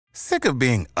Sick of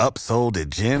being upsold at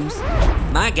gyms?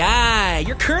 My guy,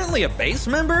 you're currently a base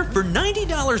member? For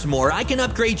 $90 more, I can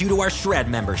upgrade you to our Shred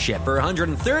membership. For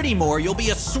 $130 more, you'll be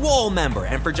a Swole member.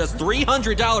 And for just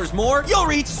 $300 more, you'll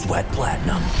reach Sweat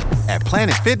Platinum. At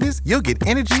Planet Fitness, you'll get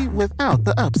energy without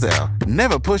the upsell.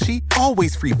 Never pushy,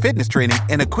 always free fitness training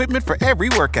and equipment for every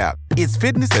workout. It's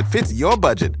fitness that fits your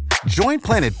budget. Join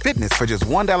Planet Fitness for just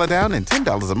 $1 down and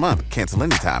 $10 a month. Cancel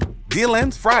anytime. Deal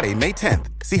ends Friday, May 10th.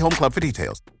 See Home Club for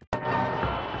details.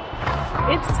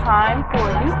 It's time for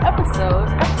a new episode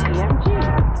of TMG.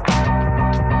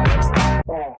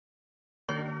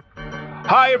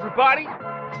 Hi, everybody.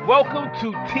 Welcome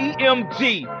to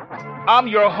TMG. I'm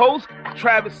your host,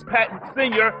 Travis Patton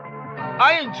Sr.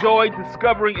 I enjoy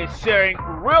discovering and sharing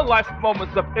real-life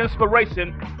moments of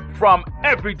inspiration from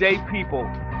everyday people.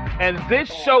 And this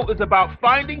show is about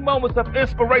finding moments of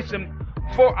inspiration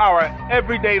for our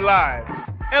everyday lives.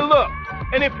 And look,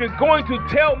 and if you're going to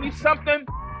tell me something,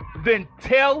 then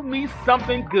tell me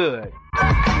something good.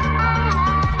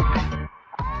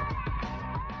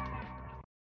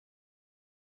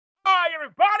 Hi,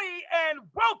 everybody, and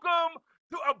welcome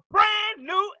to a brand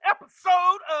new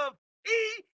episode of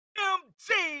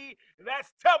EMG.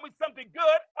 That's Tell Me Something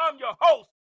Good. I'm your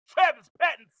host, Travis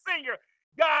Patton Sr.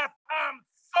 Guys, I'm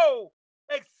so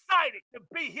excited to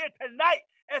be here tonight,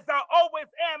 as I always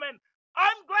am, and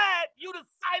I'm glad you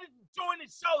decided to join the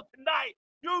show tonight.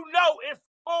 You know it's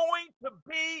going to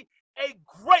be a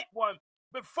great one.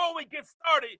 Before we get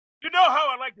started, you know how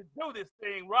I like to do this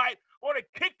thing, right? I want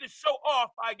to kick the show off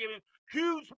by giving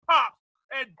huge props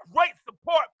and great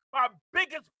support to my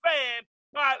biggest fan,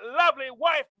 my lovely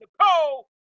wife, Nicole.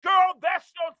 Girl, that's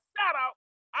your shout out.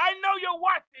 I know you're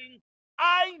watching.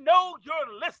 I know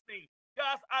you're listening.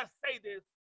 Guys, I say this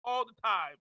all the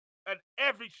time at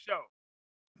every show.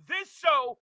 This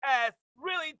show has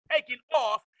really taken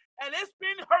off, and it's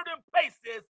been heard in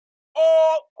places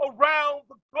all around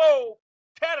the globe.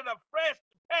 Canada, France,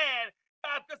 Japan,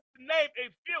 just to name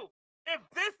a few. If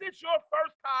this is your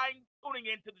first time tuning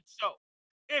into the show,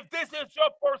 if this is your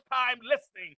first time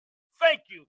listening, thank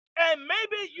you. And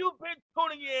maybe you've been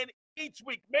tuning in each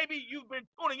week. Maybe you've been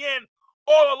tuning in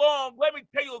all along. Let me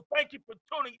tell you, thank you for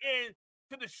tuning in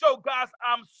to the show, guys.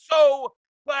 I'm so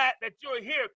glad that you're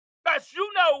here. Guys, you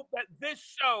know that this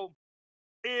show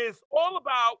is all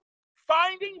about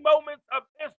finding moments of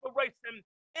inspiration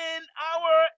in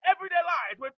our everyday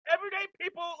lives with everyday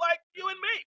people like you and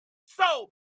me.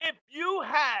 So if you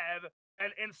have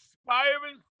an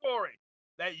inspiring story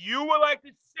that you would like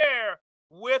to share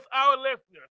with our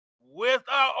listeners, with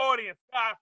our audience,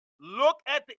 guys, look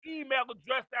at the email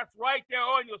address that's right there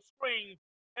on your screen.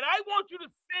 And I want you to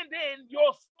send in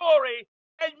your story,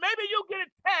 and maybe you'll get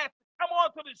a chance to come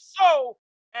on to the show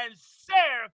and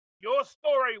share your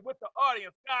story with the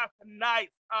audience. Guys,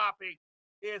 tonight's topic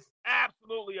is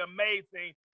absolutely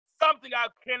amazing. Something I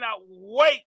cannot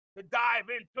wait to dive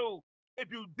into.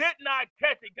 If you did not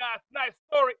catch it, guys, tonight's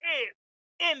story is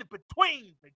In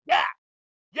Between the Gap.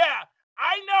 Yeah,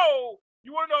 I know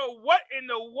you want to know what in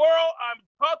the world I'm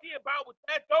talking about with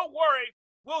that. Don't worry.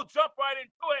 We'll jump right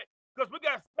into it because we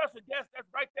got a special guest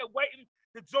that's right there waiting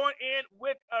to join in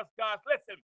with us, guys.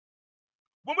 Listen,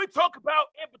 when we talk about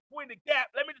In Between the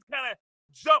Gap, let me just kind of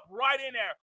jump right in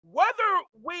there. Whether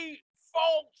we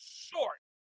fall short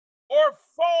or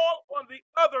fall on the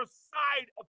other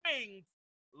side of things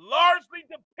largely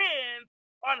depends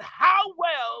on how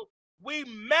well we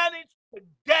manage the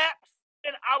gaps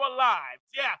in our lives.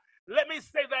 Yeah, let me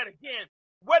say that again.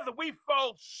 Whether we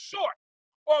fall short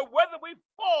or whether we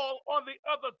fall on the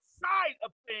other side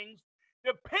of things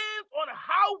depends on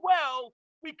how well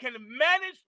we can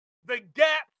manage the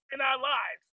gaps in our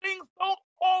lives. Things don't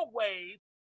always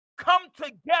come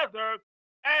together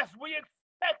as we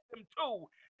expect them to.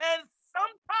 And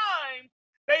sometimes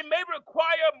they may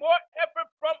require more effort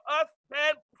from us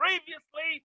than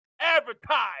previously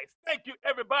advertised. Thank you,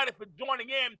 everybody, for joining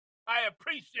in. I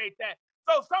appreciate that.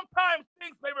 So sometimes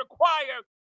things may require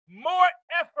more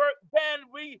effort than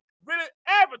we really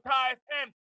advertise. And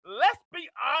let's be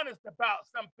honest about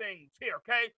some things here,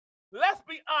 okay? Let's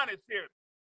be honest here.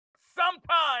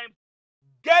 Sometimes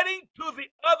getting to the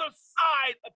other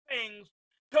side of things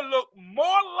to look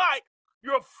more like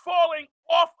you're falling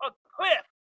off a cliff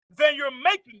than you're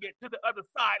making it to the other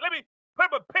side. Let me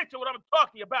put a picture of what I'm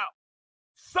talking about.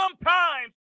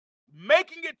 Sometimes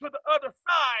making it to the other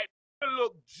side can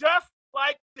look just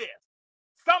like this.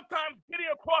 Sometimes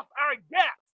getting across our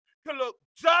gaps can look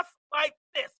just like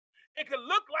this. It can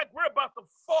look like we're about to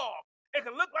fall. It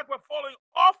can look like we're falling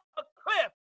off a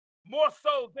cliff, more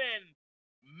so than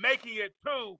making it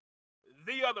to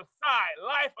the other side.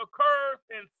 Life occurs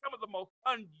in some of the most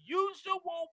unusual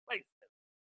usual places,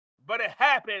 but it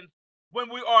happens when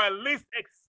we are least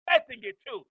expecting it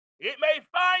to. It may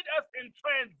find us in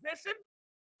transition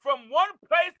from one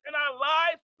place in our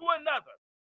lives to another.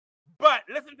 But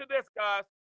listen to this, guys.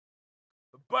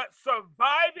 But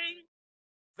surviving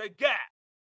the gap,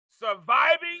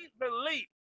 surviving the leap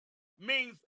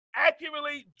means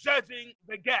accurately judging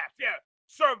the gaps. Yeah,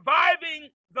 surviving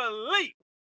the leap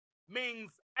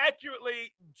means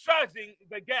accurately judging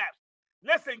the gaps.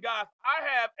 Listen, guys, I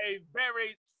have a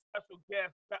very special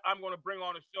guest that I'm going to bring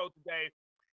on the show today.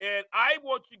 And I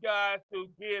want you guys to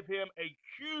give him a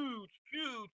huge,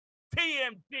 huge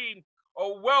TMT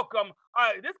or welcome.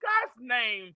 This guy's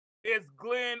name is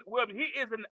Glenn Williams. He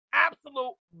is an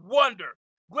absolute wonder.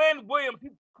 Glenn Williams,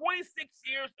 he's 26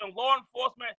 years in law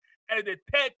enforcement and a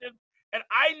detective. And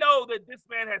I know that this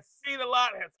man has seen a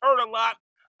lot, has heard a lot.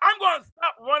 I'm going to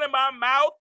stop running my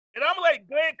mouth, and I'm going to let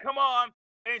Glenn come on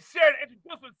and share and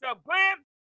introduce himself. Glenn,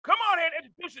 come on here and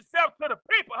introduce yourself to the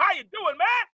people. How you doing,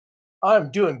 man?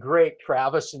 I'm doing great,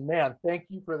 Travis. And man, thank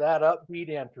you for that upbeat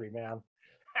entry, man.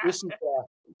 This is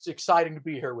it's exciting to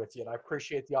be here with you, and I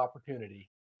appreciate the opportunity.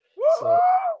 So,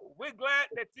 we're glad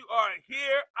that you are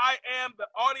here. I am. The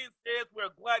audience is. We're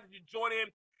glad that you joined in.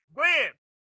 Glenn,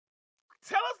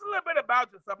 tell us a little bit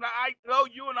about yourself. Now, I know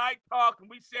you and I talk and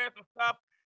we share some stuff.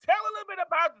 Tell a little bit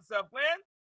about yourself, Glenn.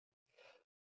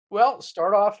 Well,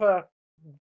 start off,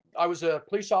 I was a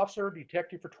police officer,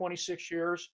 detective for 26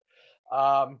 years.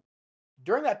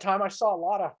 During that time, I saw a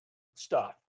lot of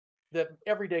stuff that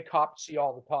everyday cops see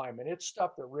all the time, and it's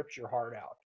stuff that rips your heart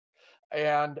out.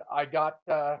 And I got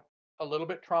a little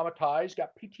bit traumatized, got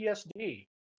PTSD,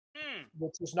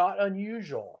 which is not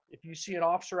unusual. If you see an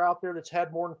officer out there that's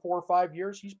had more than 4 or 5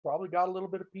 years, he's probably got a little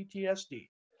bit of PTSD.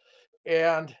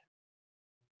 And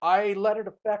I let it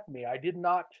affect me. I did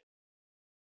not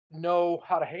know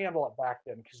how to handle it back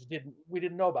then because we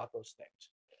didn't know about those things.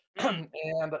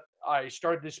 And I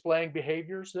started displaying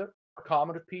behaviors that are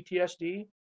common to PTSD.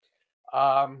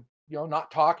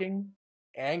 Not talking,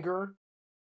 anger.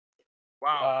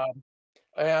 Wow.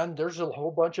 And there's a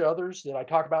whole bunch of others that I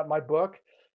talk about in my book.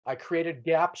 I created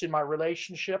gaps in my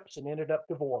relationships and ended up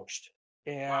divorced.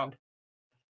 And,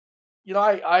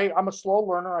 I'm a slow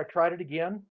learner. I tried it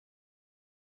again.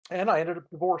 And I ended up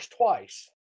divorced twice.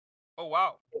 Oh,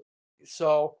 wow.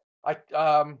 So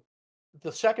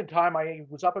the second time I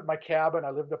was up at my cabin,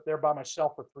 I lived up there by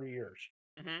myself for 3 years.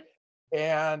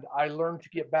 And I learned to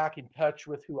get back in touch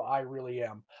with who I really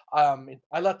am.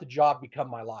 I let the job become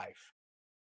my life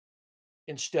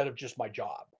instead of just my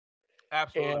job.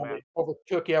 Absolutely, and man. It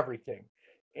overtook everything.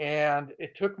 And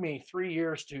it took me 3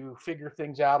 years to figure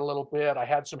things out a little bit. I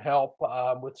had some help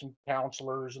with some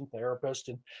counselors and therapists,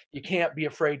 and you can't be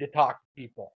afraid to talk to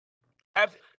people.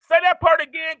 Say that part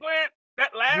again, Glenn.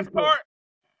 That last part.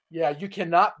 Yeah, you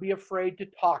cannot be afraid to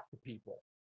talk to people.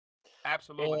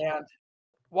 Absolutely. And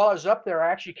while I was up there,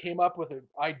 I actually came up with an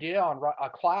idea on a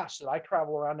class that I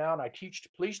travel around now, and I teach to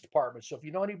police departments. So if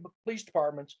you know any police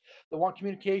departments that want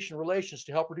communication relations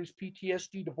to help reduce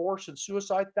PTSD, divorce, and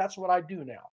suicide, that's what I do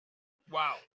now.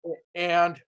 Wow.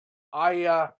 And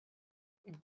I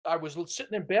was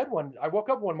sitting in bed I woke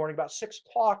up one morning about 6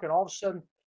 o'clock, and all of a sudden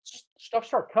stuff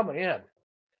started coming in.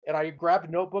 And I grabbed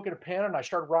a notebook and a pen, and I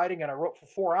started writing, and I wrote for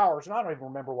 4 hours, and I don't even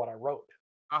remember what I wrote.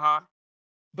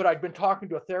 But I'd been talking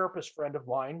to a therapist friend of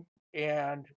mine,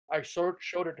 and I showed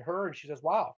it to her, and she says,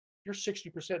 "Wow, you're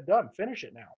 60% done. Finish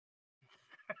it now."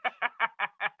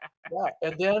 Yeah.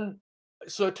 And then,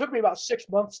 so it took me about 6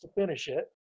 months to finish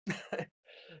it.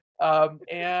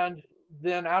 And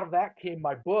then out of that came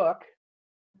my book,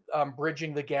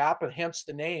 Bridging the Gap, and hence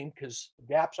the name, because the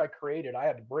gaps I created, I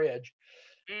had to bridge.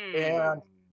 And,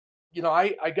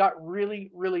 I got really,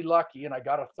 really lucky, and I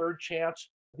got a third chance.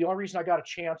 The only reason I got a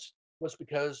chance was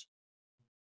because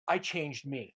I changed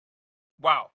me.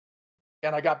 Wow.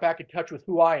 And I got back in touch with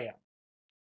who I am.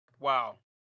 Wow.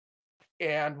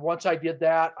 And once I did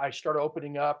that, I started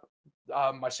opening up.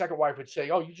 My second wife would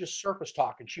say, "Oh, you just surface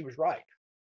talk." And she was right.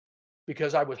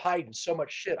 Because I was hiding so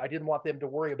much shit. I didn't want them to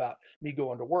worry about me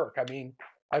going to work. I mean,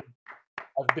 I've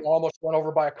been almost run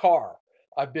over by a car.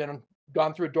 I've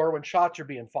gone through a door when shots are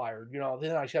being fired.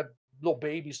 Then I had little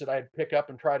babies that I'd pick up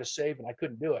and try to save, and I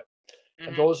couldn't do it.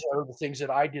 And those are the things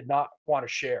that I did not want to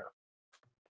share.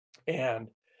 And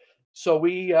so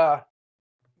we, now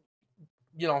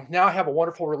I have a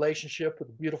wonderful relationship with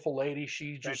a beautiful lady.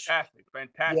 She just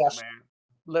fantastic, yes, man.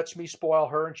 Lets me spoil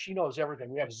her, and she knows everything.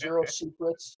 We have zero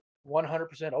secrets,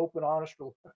 100% open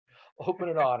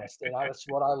and honest. And that's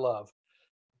what I love.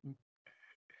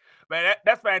 Man,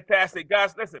 that's fantastic,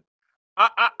 guys. Listen,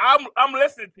 I'm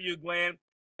listening to you, Glenn,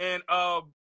 and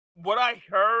what I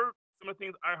heard, some of the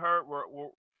things I heard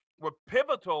were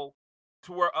pivotal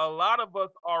to where a lot of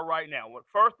us are right now. What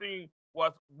first thing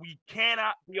was we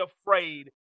cannot be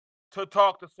afraid to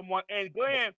talk to someone. And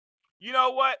Glenn, you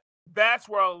know what? That's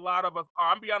where a lot of us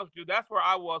are. I'm be honest with you. That's where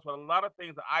I was with a lot of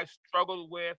things that I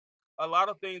struggled with, a lot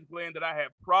of things, Glenn, that I had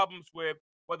problems with,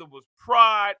 whether it was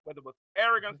pride, whether it was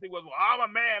arrogancy, whether well, I'm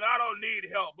a man, I don't need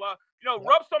help, blah.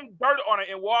 Rub some dirt on it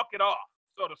and walk it off,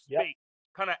 so to speak,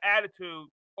 kind of attitude,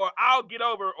 or I'll get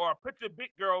over, or put your big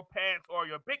girl pants or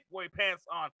your big boy pants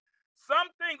on.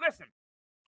 Something, listen,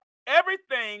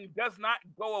 everything does not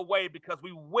go away because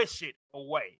we wish it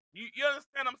away. You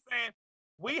understand what I'm saying?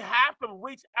 We have to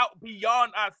reach out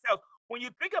beyond ourselves. When you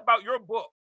think about your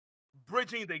book,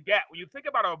 Bridging the Gap, when you think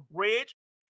about a bridge,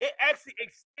 it actually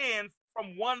extends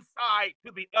from one side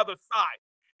to the other side.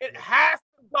 It has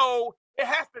to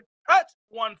touch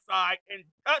one side and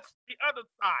touch the other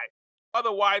side.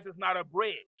 Otherwise, it's not a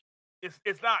bridge.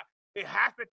 It's not. It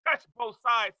has to touch both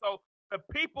sides. So the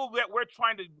people that we're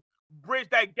trying to bridge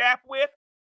that gap with,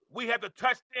 we have to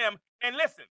touch them. And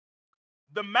listen,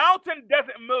 the mountain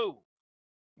doesn't move.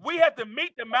 We have to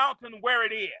meet the mountain where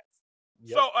it is.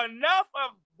 Yep. So enough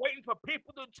of waiting for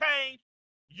people to change.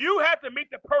 You have to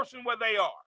meet the person where they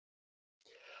are.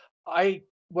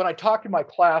 When I talk in my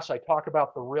class, I talk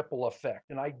about the ripple effect.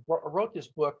 And I wrote this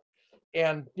book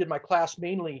and did my class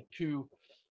mainly to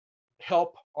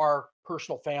help our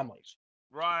personal families.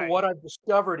 Right. But what I've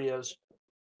discovered is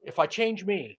if I change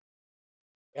me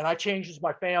and I changes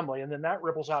my family, and then that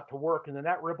ripples out to work, and then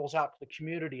that ripples out to the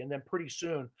community, and then pretty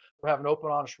soon we're having open,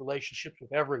 honest relationships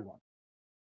with everyone.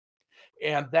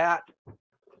 And that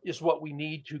is what we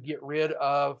need to get rid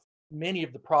of many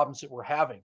of the problems that we're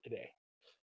having today.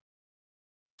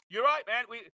 You're right, man.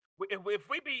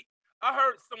 I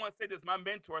heard someone say this, my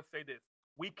mentor say this,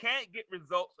 we can't get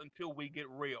results until we get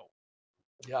real.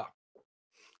 Yeah.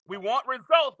 We want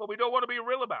results, but we don't want to be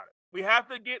real about it. We have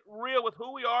to get real with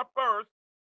who we are first,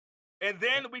 and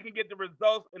then we can get the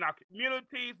results in our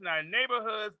communities, in our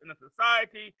neighborhoods, in the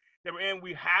society that we're in.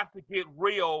 We have to get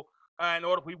real in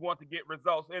order if we want to get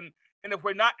results. And if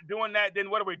we're not doing that,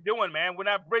 then what are we doing, man? We're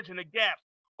not bridging the gaps.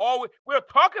 We'll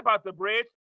talk about the bridge,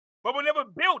 but we'll never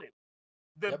build it.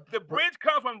 The bridge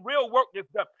comes when real work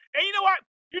gets done. And you know what?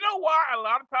 You know why a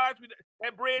lot of times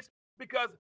that bridge?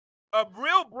 Because a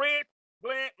real bridge,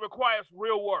 Glenn, requires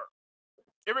real work.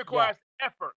 It requires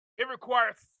effort. It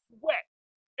requires sweat.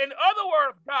 In other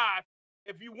words, guys,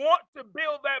 if you want to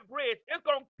build that bridge, it's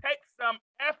going to take some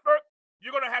effort.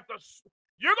 You're going to have to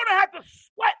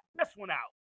sweat this one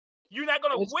out. You're not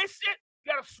going to wish it.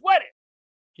 You got to sweat it.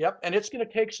 Yep. And it's going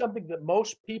to take something that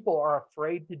most people are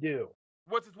afraid to do.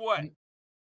 What?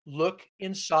 Look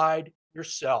inside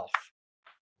yourself.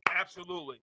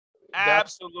 Absolutely.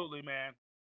 Absolutely, man.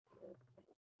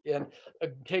 And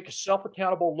take a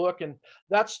self-accountable look. And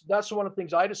that's one of the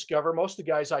things I discover. Most of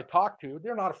the guys I talk to,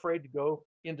 they're not afraid to go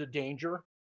into danger,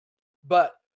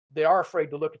 but they are afraid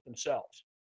to look at themselves.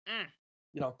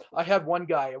 I had one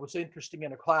guy, it was interesting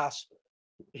in a class,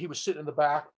 he was sitting in the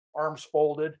back, arms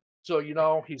folded. So,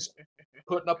 he's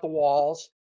putting up the walls.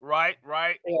 Right.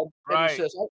 And he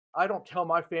says, I don't tell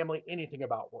my family anything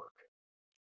about work.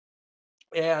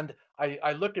 And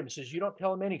I looked at him and says, you don't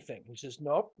tell him anything? He says,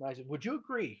 nope. And I said, would you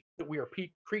agree that we are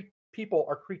people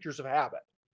are creatures of habit?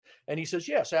 And he says,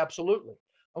 yes, absolutely.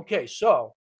 Okay,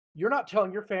 so you're not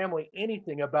telling your family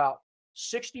anything about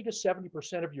 60 to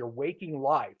 70% of your waking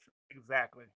life.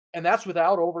 Exactly. And that's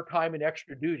without overtime and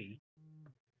extra duty.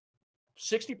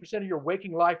 60% of your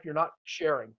waking life you're not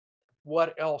sharing.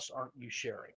 What else aren't you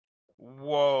sharing?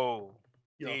 Whoa.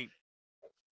 Deep.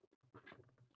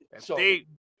 That's deep.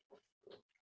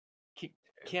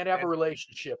 Can't have a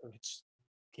relationship if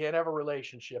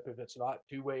it's not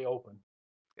two-way open.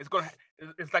 It's like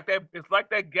that. It's like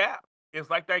that gap.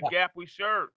 It's like that gap we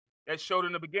showed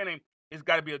in the beginning. It's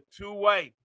got to be a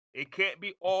two-way. It can't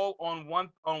be all on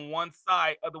one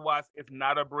side. Otherwise, it's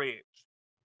not a bridge.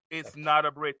 It's not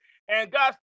a bridge. And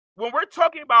guys, when we're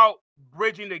talking about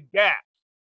bridging the gaps,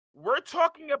 we're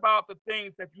talking about the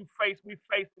things that we face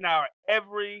in our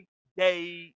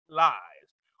everyday lives.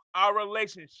 Our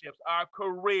relationships, our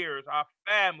careers, our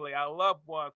family, our loved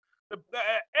ones, the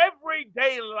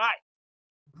everyday life,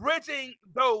 bridging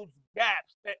those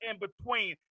gaps in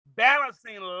between,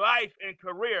 balancing life and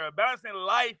career, balancing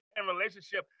life and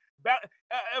relationship,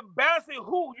 balancing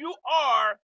who you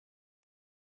are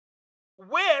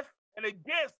with and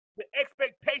against the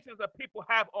expectations that people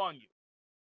have on you.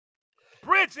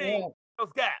 Bridging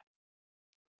those gaps.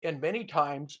 And many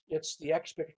times it's the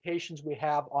expectations we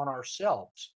have on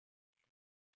ourselves.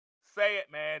 Say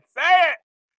it, man. Say it.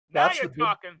 Now you're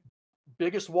talking.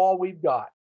 biggest wall we've got.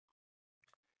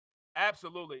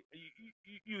 Absolutely.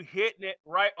 You hitting it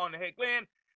right on the head. Glenn,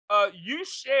 you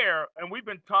share, and we've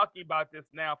been talking about this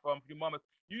now for a few moments.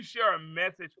 You share a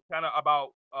message kind of about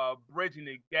bridging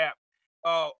the gap.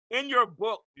 In your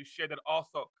book, you share that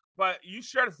also, but you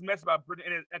share this message about bridging,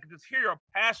 and I can just hear your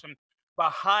passion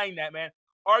behind that, man.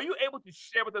 Are you able to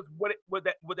share with us what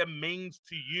that means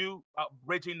to you about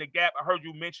bridging the gap? I heard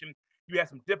you mention you had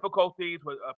some difficulties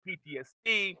with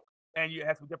PTSD, and you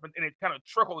had some different, and it kind of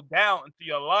trickled down into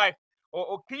your life.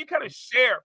 Or can you kind of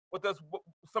share with us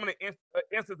some of the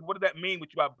instances? What does that mean with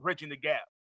you about bridging the gap?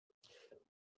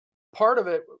 Part of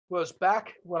it was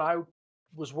back when I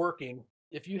was working.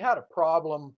 If you had a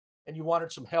problem and you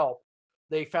wanted some help,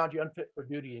 they found you unfit for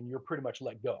duty and you're pretty much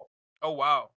let go. Oh,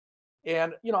 wow.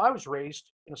 And, I was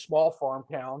raised in a small farm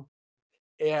town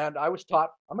and I was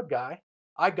taught, I'm a guy.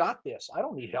 I got this. I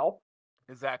don't need help.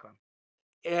 Exactly.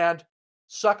 And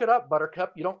suck it up,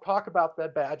 Buttercup. You don't talk about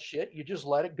that bad shit. You just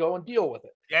let it go and deal with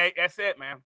it. Yeah, that's it,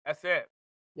 man. That's it.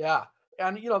 Yeah.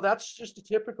 And, that's just a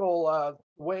typical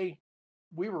way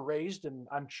we were raised. And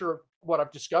I'm sure what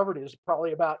I've discovered is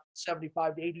probably about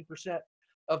 75 to 80%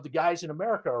 of the guys in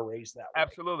America are raised that way.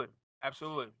 Absolutely.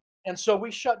 Absolutely. And so we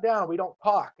shut down, we don't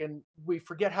talk, and we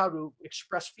forget how to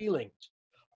express feelings.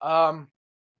 And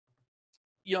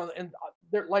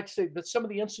there, like I say, that some of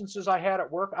the instances I had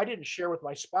at work, I didn't share with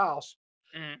my spouse.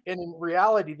 Mm-hmm. And in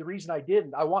reality, the reason I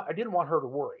didn't want her to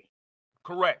worry.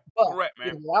 Correct. But Correct, man.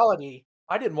 in reality,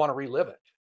 I didn't want to relive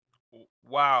it.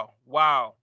 Wow.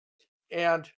 Wow.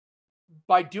 And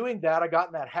by doing that, I got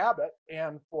in that habit.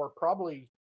 And for probably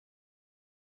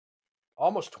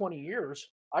almost 20 years,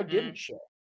 I didn't share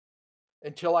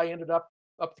until I ended up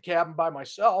the cabin by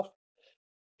myself.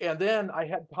 And then I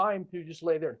had time to just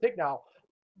lay there and think. Now,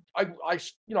 I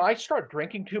started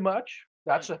drinking too much.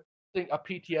 That's a thing, a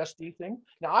PTSD thing.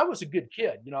 Now, I was a good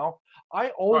kid,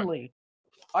 I only,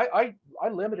 I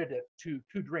limited it to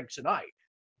 2 drinks a night,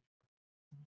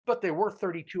 but they were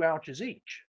 32 ounces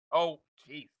each. Oh,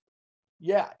 geez.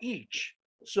 Yeah, each.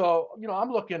 So,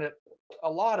 I'm looking at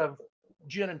a lot of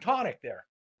gin and tonic there,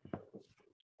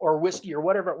 or whiskey or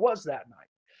whatever it was that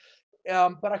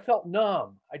night. But I felt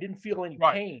numb. I didn't feel any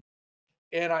pain.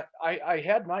 And I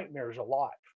had nightmares a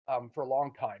lot for a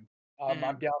long time.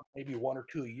 I'm down maybe 1 or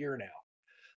 2 a year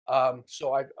now.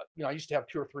 So I used to have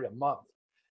 2 or 3 a month.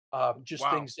 Just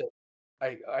things that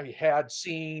I had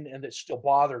seen and that still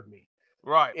bothered me.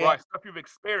 Right. Stuff you've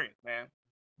experienced, man.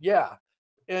 Yeah.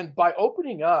 And by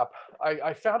opening up,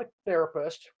 I found a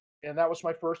therapist, and that was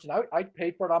my first. And I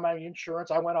paid for it on my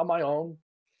insurance. I went on my own.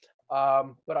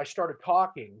 But I started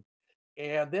talking,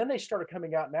 and then they started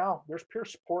coming out. Now there's peer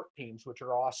support teams, which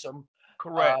are awesome.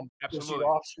 Correct. There's Absolutely. the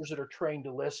officers that are trained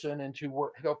to listen and to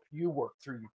help you work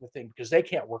through the thing, because they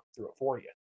can't work through it for you.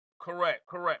 Correct,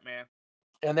 man.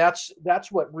 And that's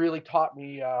what really taught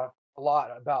me a lot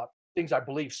about things I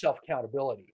believe,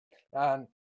 self-accountability.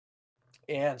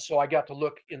 And so I got to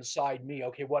look inside me.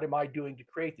 Okay, what am I doing to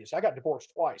create this? I got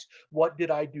divorced twice. What did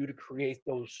I do to create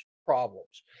those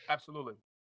problems? Absolutely.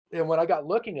 And when I got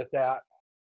looking at that,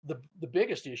 the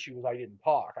biggest issue was I didn't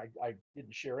talk. I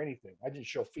didn't share anything. I didn't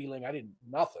show feeling. I didn't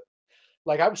nothing.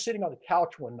 Like, I was sitting on the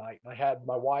couch one night, and I had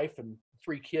my wife and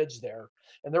 3 kids there,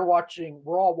 and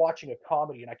we're all watching a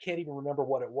comedy, and I can't even remember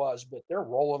what it was, but they're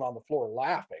rolling on the floor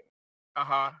laughing.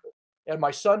 Uh-huh. And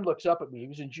my son looks up at me. He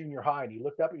was in junior high, and he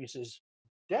looked up at me and he says,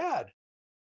 "Dad,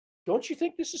 don't you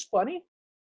think this is funny?"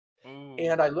 Ooh.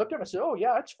 And I looked at him and said, "Oh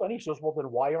yeah, it's funny." He says, "Well, then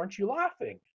why aren't you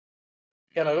laughing?"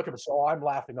 And I looked at him and said, "Oh, I'm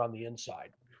laughing on the inside."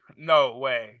 No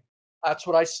way. That's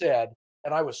what I said.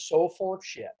 And I was so full of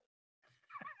shit.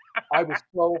 I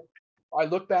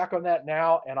look back on that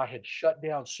now, and I had shut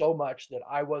down so much that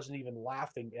I wasn't even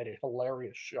laughing at a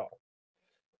hilarious show.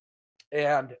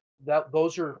 And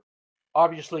those are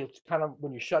obviously, it's kind of,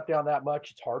 when you shut down that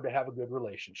much, it's hard to have a good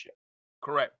relationship.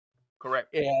 Correct.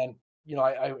 And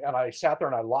I sat there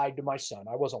and I lied to my son.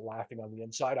 I wasn't laughing on the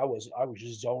inside. I was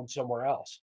just zoned somewhere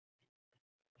else.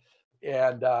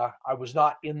 And I was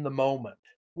not in the moment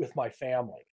with my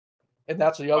family. And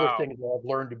that's the other thing that I've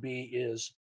learned to be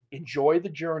is enjoy the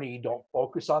journey. Don't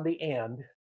focus on the end,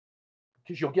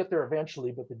 because you'll get there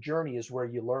eventually, but the journey is where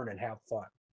you learn and have fun.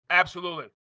 Absolutely.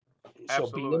 So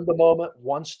be in the moment,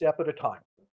 one step at a time.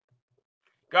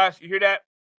 Guys, you hear that?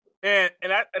 And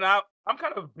I'm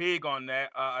kind of big on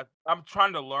that. I'm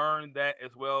trying to learn that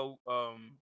as well,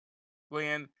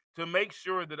 Glenn, to make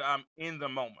sure that I'm in the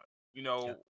moment.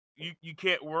 You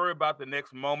can't worry about the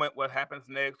next moment, what happens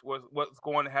next, what's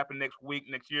going to happen next week,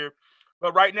 next year.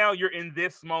 But right now, you're in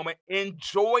this moment.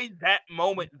 Enjoy that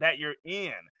moment that you're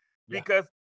in, because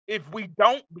if we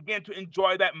don't begin to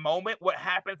enjoy that moment, what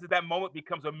happens is that moment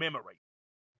becomes a memory.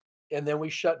 And then we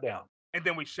shut down. And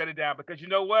then we shut it down because you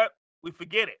know what? We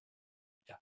forget it.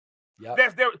 Yeah.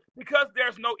 Because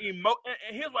there's no emotion.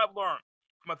 And here's what I've learned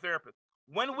from a therapist.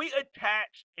 When we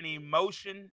attach an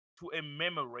emotion to a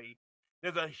memory,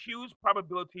 there's a huge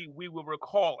probability we will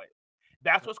recall it.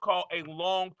 That's what's called a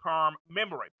long-term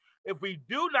memory. If we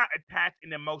do not attach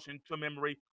an emotion to a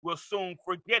memory, we'll soon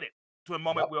forget it. To a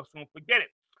moment, we'll soon forget it.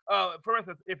 For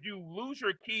instance, if you lose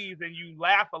your keys and you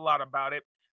laugh a lot about it,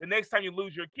 the next time you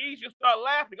lose your keys, you start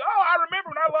laughing. Oh, I remember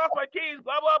when I lost my keys,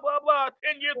 blah, blah, blah, blah,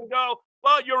 10 years ago.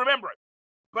 Well, you'll remember it.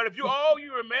 But if all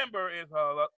you remember is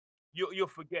you'll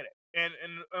forget it.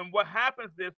 And what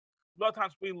happens is a lot of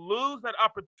times we lose that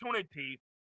opportunity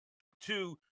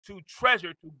to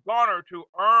treasure, to garner, to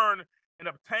earn and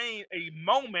obtain a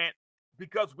moment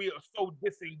because we are so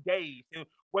disengaged. And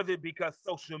whether it because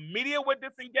social media we're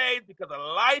disengaged, because of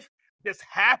life just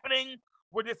happening,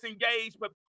 we're disengaged.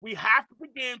 But we have to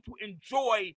begin to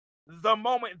enjoy the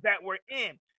moment that we're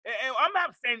in. And I'm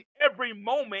not saying every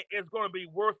moment is going to be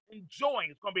worth enjoying.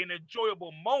 It's going to be an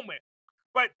enjoyable moment.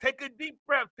 But take a deep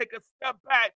breath, take a step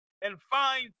back, and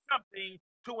find something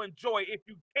to enjoy. If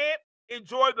you can't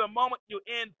enjoy the moment you're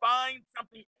in, find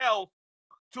something else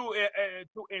to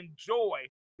enjoy,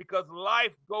 because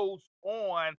life goes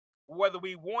on whether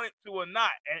we want it to or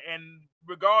not. And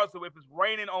regardless of if it's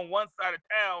raining on one side of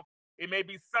town, it may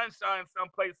be sunshine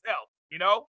someplace else, you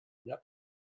know? Yep.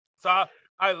 So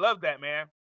I love that, man.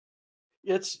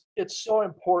 It's so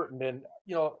important, and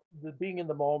the being in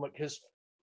the moment, because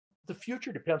the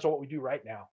future depends on what we do right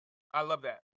now. I love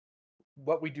that.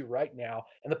 What we do right now,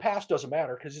 and the past doesn't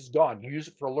matter because it's gone. You use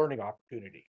it for a learning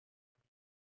opportunity.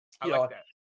 I like that.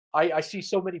 I see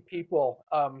so many people.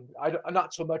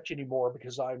 Not so much anymore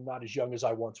because I'm not as young as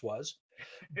I once was,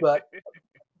 but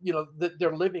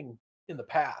they're living in the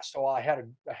past. Oh, I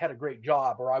had a great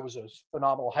job, or I was a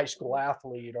phenomenal high school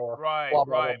athlete, or blah, blah,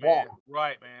 blah, man. blah.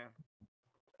 Right, man.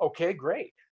 Okay,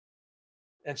 great.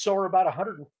 And so are about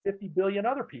 150 billion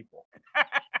other people.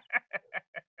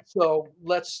 So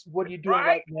what are you doing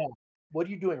right now? What are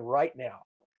you doing right now?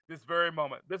 This very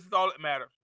moment. This is all that matters.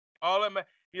 All that matters.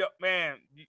 Man,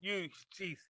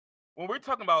 jeez. When we're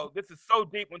talking about, this is so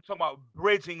deep when we're talking about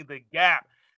bridging the gap.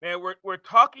 Man, we're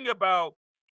talking about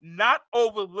not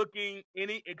overlooking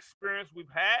any experience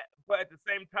we've had, but at the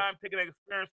same time taking that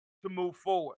experience to move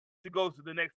forward, to go to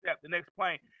the next step, the next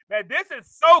plane. Man, this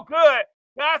is so good.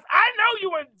 Guys, I know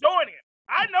you're enjoying it.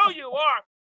 I know you are.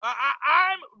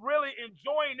 I'm really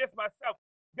enjoying this myself.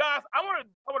 Guys, I want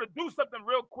to do something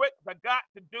real quick. I got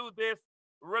to do this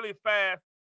really fast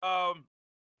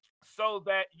so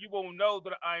that you will know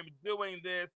that I'm doing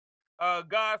this.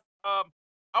 Guys, I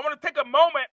want to take a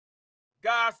moment,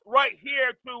 guys, right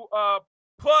here to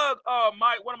plug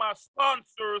one of my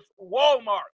sponsors,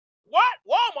 Walmart. What?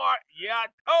 Walmart? Yeah, I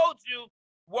told you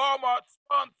Walmart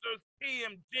sponsors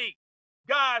PMG.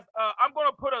 Guys, I'm going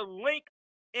to put a link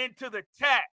into the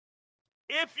chat.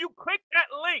 If you click that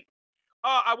link,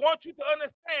 I want you to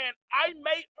understand I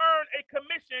may earn a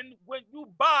commission when you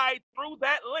buy through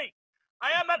that link.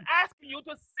 I am not asking you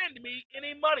to send me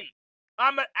any money.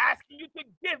 I'm not asking you to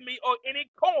give me or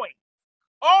any coins.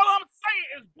 All I'm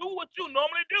saying is do what you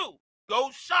normally do.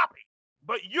 Go shopping.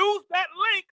 But use that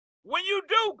link when you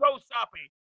do go shopping.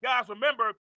 Guys,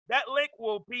 remember, that link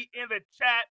will be in the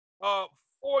chat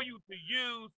for you to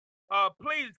use.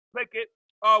 Please click it.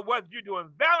 Whether you're doing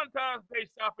Valentine's Day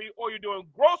shopping or you're doing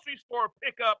grocery store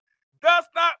pickup, does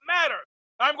not matter.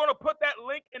 I'm going to put that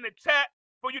link in the chat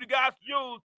for you to guys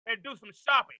use and do some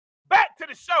shopping. Back to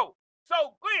the show. So,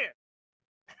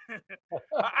 Glenn,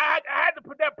 I had to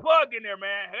put that plug in there,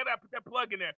 man. I had to put that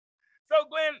plug in there. So,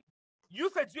 Glenn, you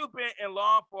said you've been in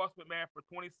law enforcement, man, for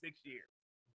 26 years.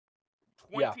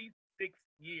 26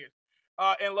 years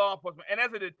in law enforcement. And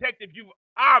as a detective, you've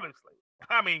obviously,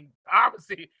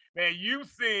 man, you've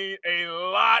seen a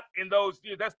lot in those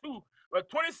years. That's two, but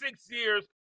 26 years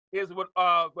is what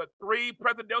 3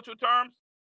 presidential terms,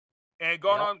 and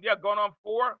going on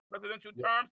 4 presidential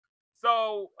terms.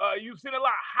 So you've seen a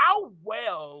lot. How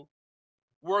well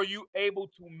were you able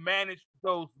to manage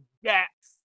those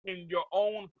gaps in your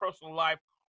own personal life,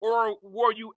 or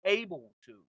were you able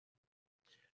to?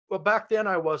 Well, back then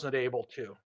I wasn't able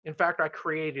to. In fact, I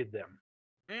created them.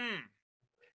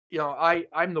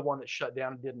 I'm the one that shut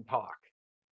down and didn't talk.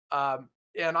 And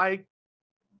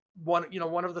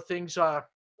one of the things,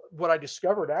 what I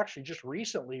discovered actually just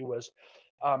recently was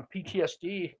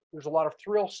PTSD. There's a lot of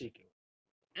thrill seeking.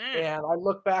 And I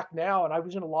look back now, and I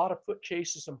was in a lot of foot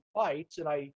chases and fights, and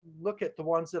I look at the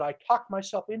ones that I talked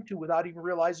myself into without even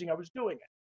realizing I was doing it.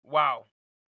 Wow.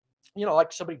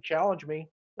 like somebody challenged me.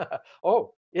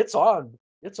 Oh, it's on.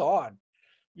 It's on.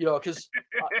 Because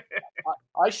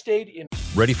I stayed in.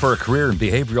 Ready for a career in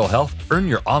behavioral health? Earn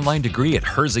your online degree at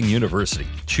Herzing University.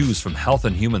 Choose from health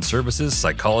and human services,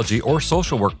 psychology, or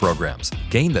social work programs.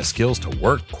 Gain the skills to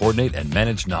work, coordinate, and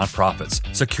manage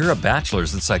nonprofits. Secure a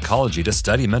bachelor's in psychology to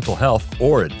study mental health,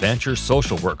 or advance your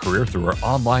social work career through our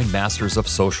online Masters of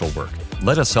Social Work.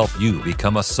 Let us help you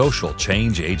become a social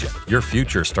change agent. Your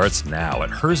future starts now at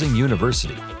Herzing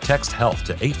University. Text HEALTH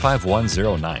to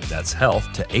 85109. That's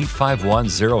HEALTH to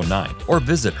 85109. Or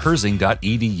visit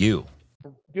herzing.edu.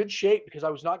 Good shape because I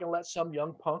was not going to let some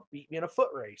young punk beat me in a foot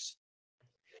race.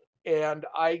 And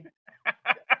I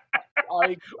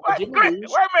didn't lose.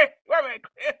 Wait a minute.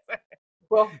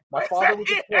 Well, my father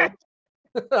was a coach.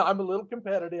 I'm a little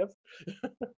competitive.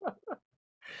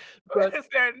 But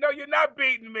no, you're not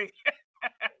beating me.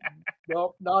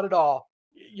 No, not at all.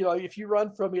 If you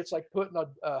run from me, it's like putting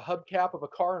a hubcap of a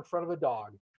car in front of a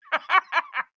dog.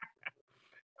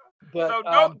 But so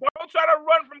don't try to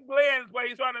run from Glenn's what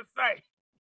he's trying to say.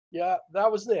 Yeah, that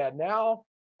was then. Now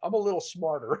I'm a little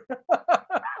smarter.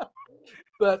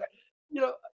 But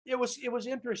it was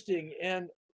interesting, and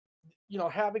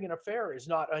having an affair is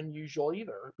not unusual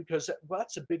either, because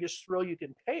that's the biggest thrill you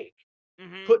can take.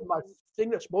 Mm-hmm. Putting my thing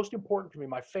that's most important to me,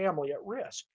 my family, at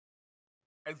risk.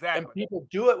 Exactly. And people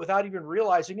do it without even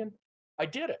realizing, and I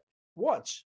did it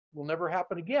once. Will never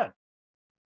happen again.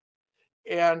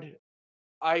 And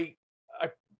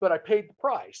but I paid the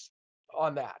price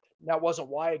on that. That wasn't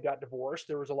why I got divorced.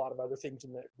 There was a lot of other things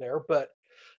in there, but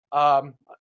at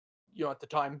the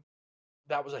time,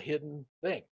 that was a hidden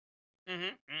thing.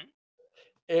 Mm-hmm.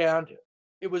 And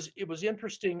it was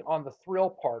interesting on the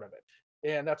thrill part of it.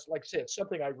 And that's, like I said, it's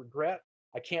something I regret.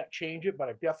 I can't change it, but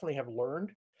I definitely have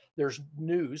learned. There's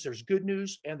news, there's good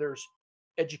news, and there's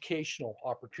educational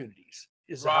opportunities.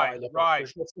 Is how I look at it.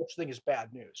 There's no such thing as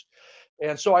bad news.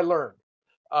 And so I learned.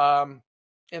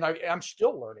 And I'm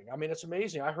still learning. I mean, it's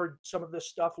amazing. I heard some of this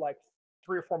stuff like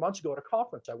 3 or 4 months ago at a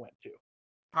conference I went to.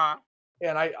 Huh?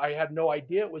 And I had no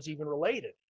idea it was even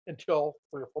related until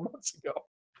 3 or 4 months ago.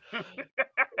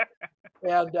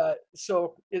 And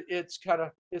so it's kind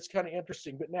of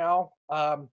interesting. But now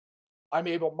I'm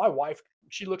able. My wife,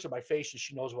 she looks at my face and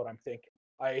she knows what I'm thinking.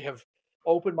 I have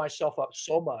opened myself up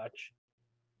so much,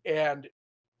 and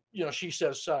she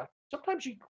says sometimes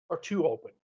you are too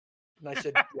open. And I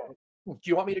said, do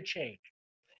you want me to change?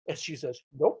 And she says,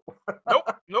 nope.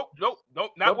 Nope.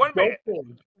 Not one bit.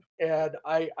 And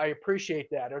I appreciate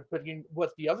that. But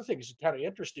what the other thing is kind of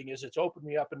interesting is it's opened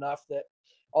me up enough that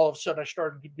all of a sudden I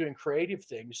started doing creative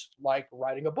things like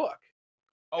writing a book.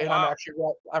 Oh, and wow.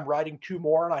 I'm writing 2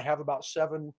 more, and I have about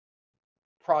 7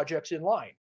 projects in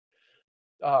line.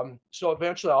 So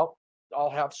eventually I'll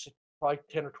have probably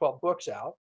 10 or 12 books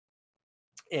out,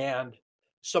 and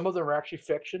some of them are actually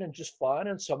fiction and just fun,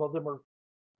 and some of them are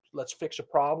let's fix a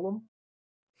problem.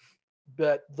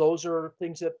 But those are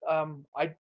things that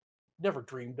I never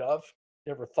dreamed of,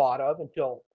 never thought of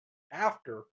until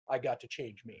after I got to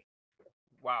change me.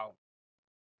 Wow.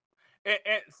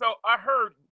 And so I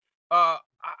heard, I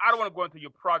don't want to go into your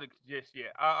projects just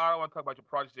yet. I don't want to talk about your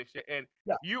projects just yet. And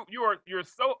Yeah. you're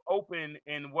so open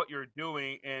in what you're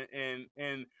doing,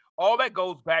 and all that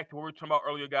goes back to what we were talking about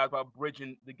earlier, guys, about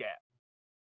bridging the gap.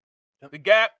 Yep. The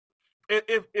gap.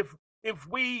 If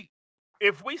we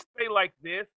stay like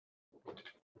this,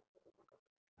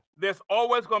 there's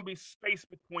always going to be space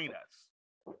between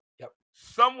us. Yep.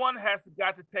 Someone has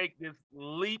got to take this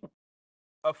leap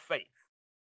of faith.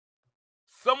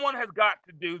 Someone has got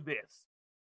to do this.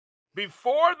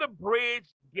 Before the bridge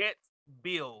gets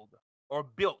built,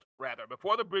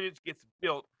 before the bridge gets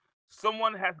built,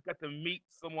 someone has got to meet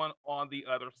someone on the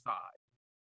other side.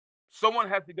 Someone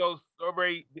has to go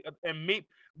survey and meet.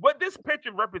 What this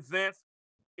picture represents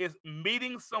is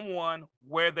meeting someone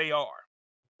where they are.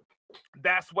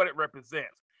 That's what it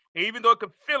represents. And even though it can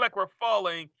feel like we're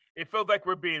falling, it feels like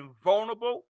we're being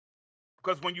vulnerable.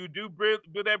 Because when you do build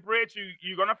that bridge,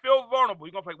 you're going to feel vulnerable.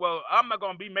 You're going to think, well, I'm not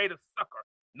going to be made a sucker.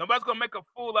 Nobody's going to make a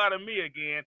fool out of me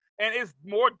again. And it's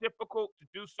more difficult to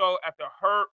do so after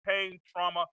hurt, pain,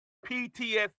 trauma,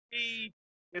 PTSD.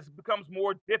 It becomes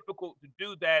more difficult to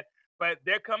do that. But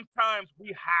there comes times we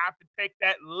have to take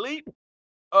that leap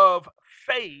of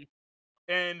faith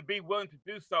and be willing to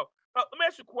do so. Let me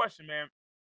ask you a question, man.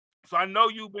 So I know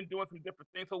you've been doing some different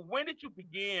things. So when did you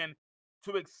begin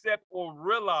to accept or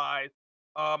realize,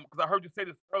 because I heard you say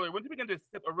this earlier, when did you begin to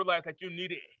accept or realize that you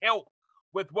needed help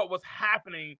with what was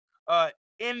happening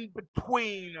in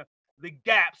between the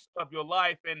gaps of your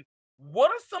life? And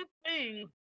what are some things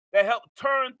that helped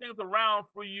turn things around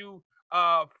for you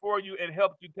for you and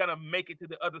helped you kind of make it to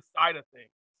the other side of things?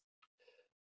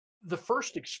 The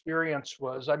first experience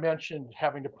was, I mentioned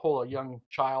having to pull a young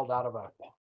child out of a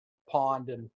pond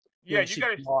and Yeah, doing you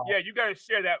gotta CPR. yeah, you gotta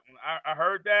share that one. I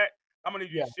heard that. I'm gonna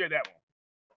need you Yeah. to share that one.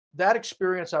 That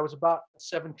experience, I was about a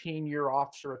 17-year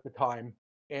officer at the time.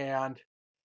 And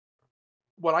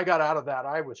when I got out of that,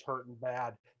 I was hurting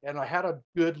bad. And I had a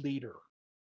good leader,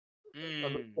 a Mm.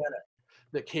 lieutenant,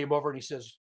 that came over and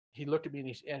he looked at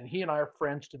me and he and I are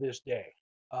friends to this day.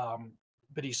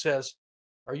 But he says,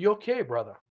 "Are you okay,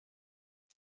 brother?"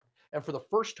 And for the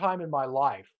first time in my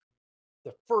life,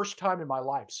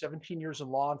 17 years in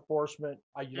law enforcement,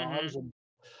 I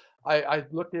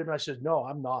looked at him and I said, "No,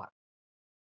 I'm not."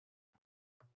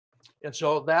 And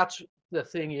so that's the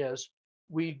thing is,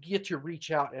 we get to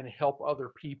reach out and help other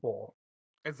people.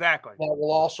 Exactly. That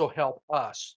will also help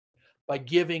us. By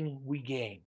giving, we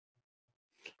gain.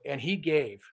 And he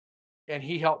gave, and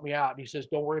he helped me out. And he says,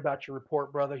 "Don't worry about your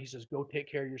report, brother." He says, "Go take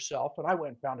care of yourself." And I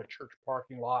went and found a church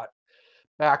parking lot,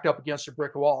 backed up against a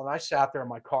brick wall, and I sat there in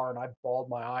my car and I bawled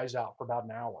my eyes out for about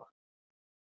an hour.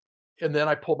 And then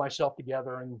I pulled myself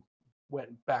together and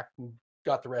went back and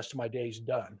got the rest of my days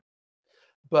done.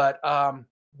 But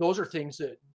those are things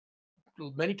that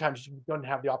many times we don't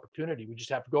have the opportunity. We just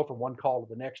have to go from one call to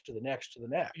the next, to the next, to the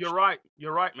next. You're right.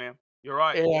 You're right, man. You're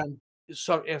right. And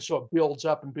so it builds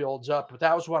up and builds up. But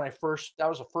that was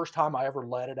the first time I ever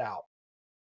let it out.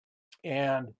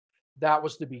 And that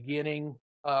was the beginning.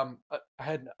 I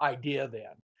had an idea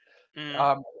then.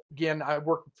 Mm. Again, I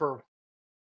worked for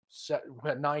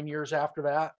 9 years after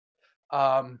that.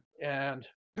 And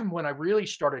when I really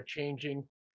started changing,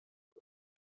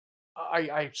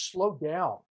 I slowed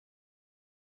down.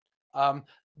 I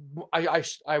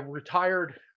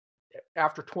retired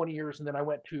after 20 years, and then I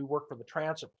went to work for the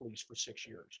transit police for 6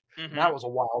 years. And that was a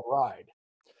wild ride.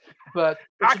 But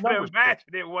I can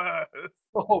imagine it was.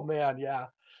 Oh man, yeah,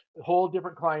 a whole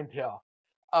different clientele.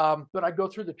 But I go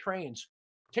through the trains.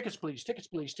 Tickets, please. Tickets,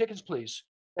 please. Tickets, please.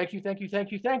 Thank you. Thank you.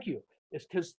 Thank you. Thank you. It's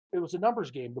because it was a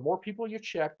numbers game. The more people you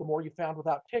checked, the more you found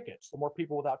without tickets. The more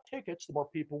people without tickets, the more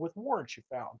people with warrants you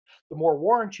found. The more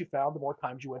warrants you found, the more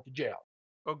times you went to jail.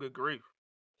 Oh, good grief.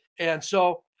 And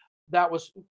so that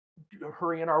was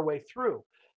hurrying our way through.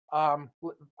 I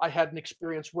had an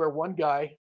experience where one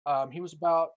guy, he was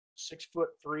about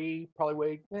 6'3", probably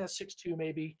weighed 6'2",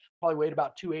 maybe, probably weighed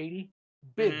about 280,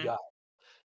 big guy.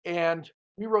 And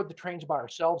we rode the trains by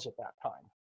ourselves at that time.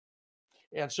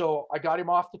 And so I got him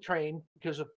off the train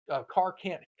because a car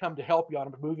can't come to help you on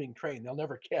a moving train. They'll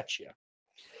never catch you.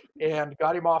 And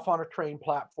got him off on a train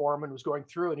platform and was going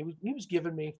through, and he was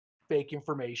giving me fake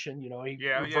information.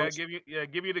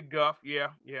 Give you the guff. Yeah.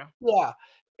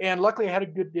 And luckily I had a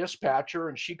good dispatcher,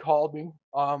 and she called me.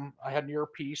 I had an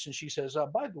earpiece, and she says,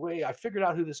 "By the way, I figured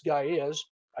out who this guy is.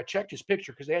 I checked his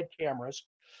picture because they had cameras,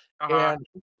 and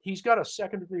he's got a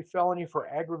second-degree felony for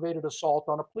aggravated assault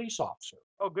on a police officer."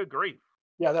 Oh, good grief.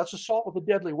 Yeah, that's assault with a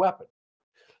deadly weapon.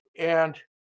 And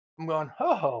I'm going,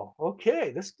 "Oh,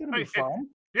 okay, this is going to be fun.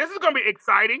 This is going to be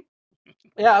exciting."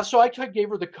 Yeah, so I gave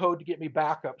her the code to get me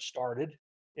back up started,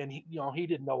 and he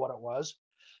didn't know what it was,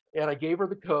 and I gave her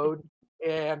the code,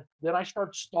 and then I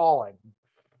started stalling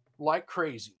like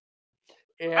crazy,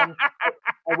 and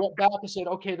I went back and said,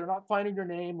 "Okay, they're not finding your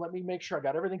name. Let me make sure I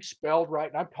got everything spelled right."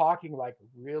 And I'm talking like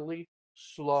really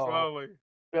slowly.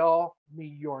 "Spell me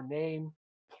your name,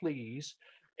 please."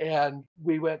 And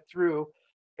we went through,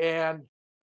 and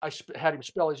I had him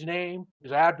spell his name,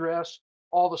 his address,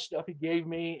 all the stuff he gave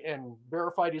me, and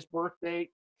verified his birth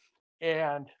date,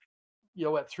 and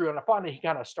went through. And finally, he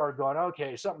kind of started going,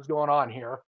 "Okay, something's going on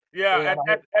here." Yeah,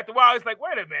 at the while, it's like,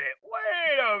 wait a minute.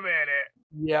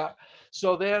 Yeah.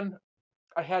 So then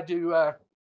I had to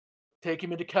take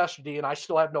him into custody, and I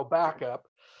still had no backup.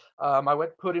 I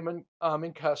went, put him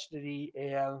in custody,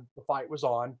 and the fight was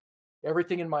on.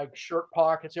 Everything in my shirt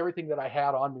pockets, everything that I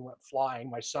had on me went flying.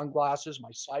 My sunglasses,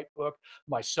 my sight book,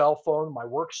 my cell phone, my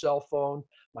work cell phone,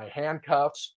 my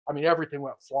handcuffs. I mean, everything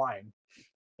went flying.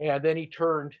 And then he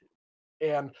turned,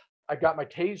 and I got my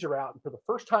taser out. And for the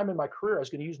first time in my career, I was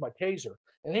going to use my taser.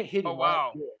 And it hit him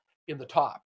right in the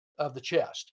top of the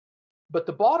chest. But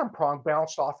the bottom prong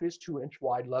bounced off his 2-inch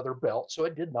wide leather belt, so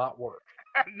it did not work.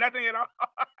 Nothing at all.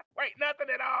 Wait, nothing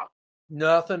at all.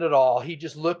 Nothing at all. He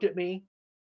just looked at me,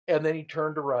 and then he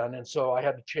turned to run, and so I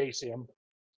had to chase him.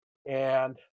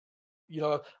 And,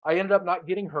 I ended up not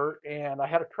getting hurt, and I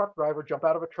had a truck driver jump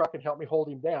out of a truck and help me hold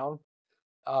him down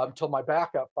until my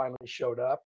backup finally showed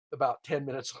up about 10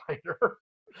 minutes later.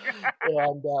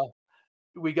 And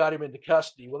we got him into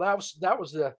custody. Well, that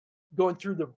was the going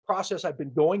through the process I've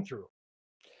been going through.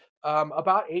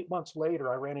 About 8 months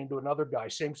later, I ran into another guy,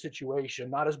 same situation,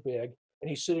 not as big, and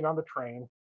he's sitting on the train.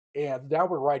 And now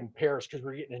we're riding pairs because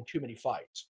we're getting in too many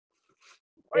fights.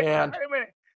 Wait, And wait a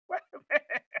minute. Wait a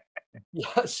minute.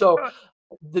 yeah, so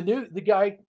the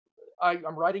guy,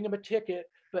 I'm writing him a ticket,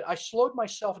 but I slowed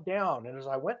myself down. And as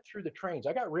I went through the trains,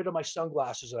 I got rid of my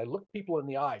sunglasses and I looked people in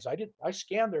the eyes. I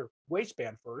scanned their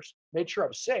waistband first, made sure I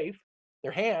was safe,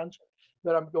 their hands.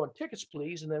 But I'm going, tickets,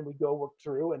 please. And then we go work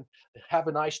through and have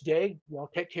a nice day,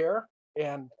 take care,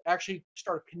 and actually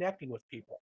start connecting with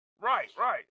people. Right.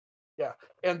 Yeah.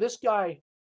 And this guy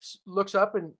looks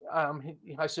up and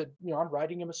I said, I'm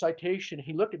writing him a citation.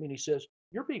 He looked at me and he says,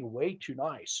 "You're being way too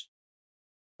nice."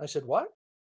 I said, "What?"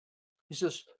 He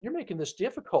says, "You're making this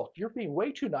difficult. You're being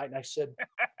way too nice." And I said,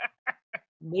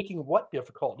 "Making what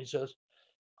difficult?" He says,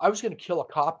 "I was going to kill a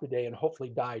cop today and hopefully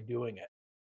die doing it."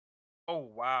 Oh,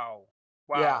 wow.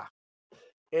 Yeah.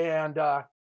 And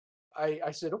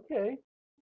I said, "Okay,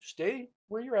 stay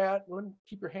where you're at and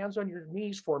keep your hands on your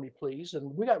knees for me, please.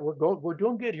 And we're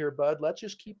doing good here, bud. Let's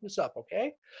just keep this up,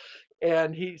 okay?"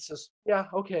 And he says, "Yeah,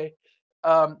 okay."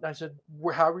 I said,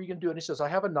 "How are you going to do it?" And he says, "I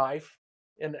have a knife."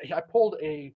 And I pulled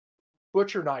a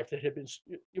butcher knife that had been,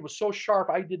 it was so sharp,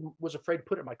 I was afraid to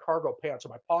put it in my cargo pants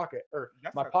in my pocket, or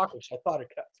my pocket, so I thought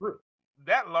it cut through.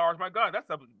 That large, my God, that's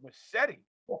a machete.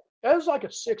 It was like a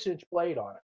 6-inch blade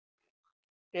on it.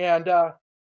 And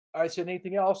I said,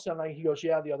 "Anything else?" And he goes,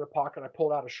 "Yeah, the other pocket." I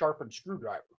pulled out a sharpened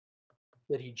screwdriver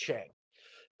that he'd shanked.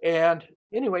 And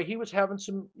anyway, he was having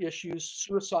some issues,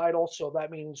 suicidal. So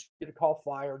that means get a call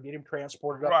fire, get him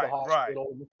transported up to the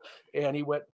hospital. Right. And he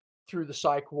went through the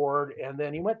psych ward, and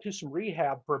then he went to some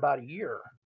rehab for about a year.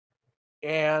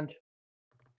 And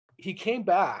he came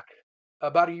back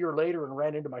about a year later and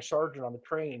ran into my sergeant on the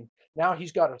train. Now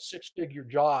he's got a 6-figure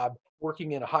job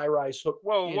working in a high-rise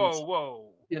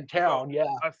in town. Yeah,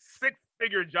 a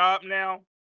 6-figure job now.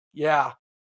 Yeah,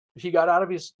 he got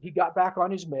back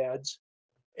on his meds,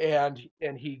 and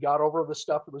he got over the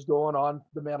stuff that was going on,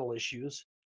 the mental issues.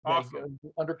 Awesome.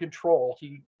 Under control.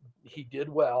 He did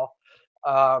well.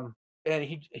 And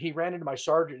he ran into my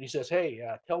sergeant and he says, "Hey,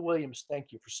 tell Williams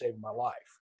thank you for saving my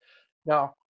life."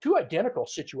 Now, 2 identical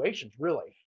situations,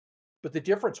 really. But the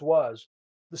difference was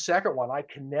the second one I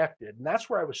connected, and that's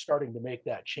where I was starting to make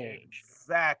that change.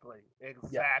 Exactly.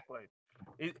 Yeah.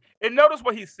 And notice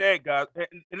what he said, guys.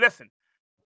 And listen,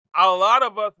 a lot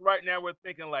of us right now, we're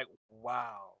thinking like,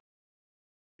 wow.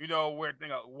 We're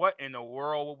thinking, what in the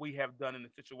world would we have done in a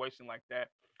situation like that?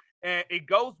 And it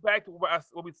goes back to what I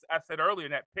said earlier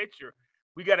in that picture.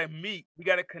 We got to meet. We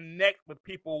got to connect with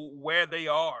people where they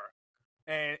are.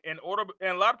 And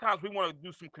a lot of times we want to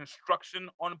do some construction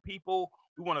on people.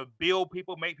 We want to build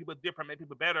people, make people different, make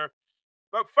people better.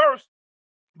 But first,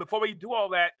 before we do all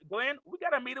that, Glenn, we got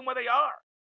to meet them where they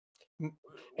are.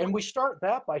 And we start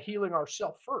that by healing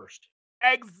ourselves first.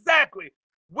 Exactly.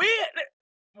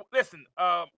 Listen,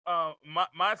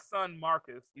 my son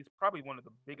Marcus, he's probably one of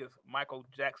the biggest Michael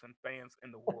Jackson fans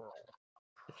in the world.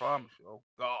 I promise you. Oh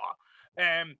God.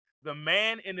 And The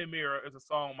Man in the Mirror is a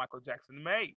song Michael Jackson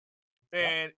made.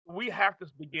 And we have to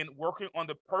begin working on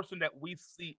the person that we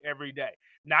see every day.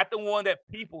 Not the one that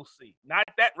people see. Not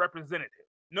that representative.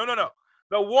 No.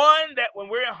 The one that when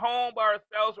we're at home by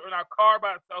ourselves or in our car by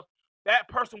ourselves, that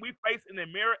person we face in the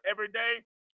mirror every day,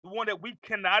 the one that we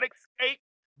cannot escape,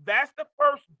 that's the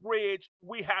first bridge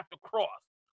we have to cross.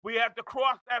 We have to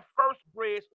cross that first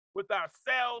bridge with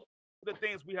ourselves, the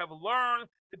things we have learned,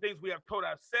 the things we have told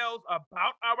ourselves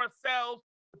about ourselves,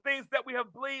 the things that we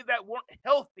have believed that weren't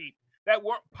healthy, that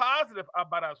weren't positive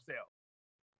about ourselves.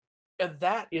 And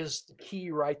that is the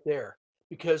key right there,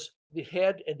 because the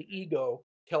head and the ego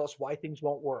tell us why things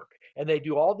won't work. And they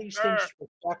do all these things to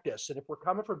protect us. And if we're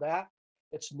coming from that,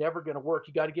 it's never going to work.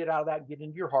 You got to get out of that and get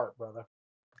into your heart, brother.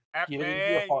 Get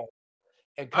into your heart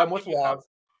and come with love.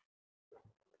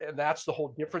 And that's the whole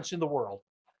difference in the world.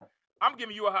 I'm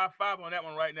giving you a high five on that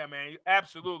one right now, man.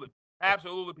 Absolutely.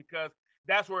 Absolutely, because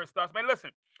that's where it starts. Man,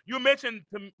 listen, you mentioned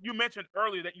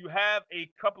earlier that you have a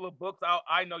couple of books out.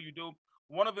 I know you do.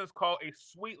 One of them is called A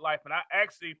Sweet Life, and I'm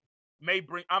actually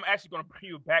going to bring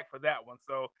you back for that one.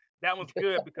 So that one's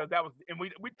good because that was, and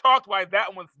we talked why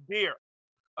that one's dear.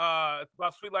 It's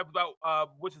about Sweet Life,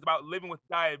 which is about living with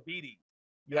diabetes.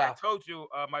 Yeah, I told you,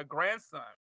 my grandson,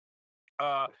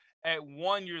 at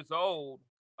 1 year old,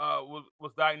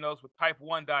 was diagnosed with type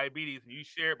 1 diabetes, and you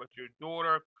shared with your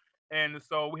daughter, and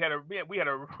so we had a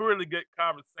really good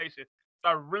conversation. So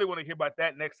I really want to hear about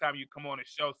that next time you come on the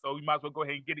show. So you might as well go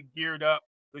ahead and get it geared up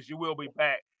because you will be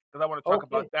back because I want to talk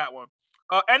about that one.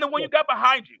 And the one you got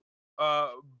behind you,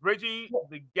 Bridging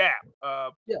the Gap.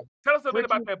 Tell us a bit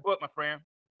about that book, my friend.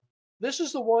 This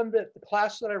is the one that the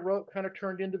class that I wrote kind of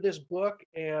turned into this book,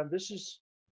 and this is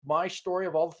my story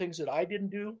of all the things that I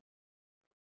didn't do,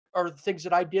 or the things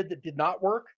that I did that did not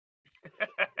work,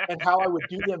 and how I would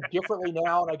do them differently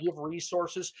now. And I give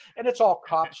resources, and it's all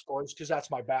cop stories because that's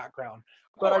my background.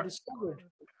 But I discovered,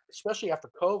 especially after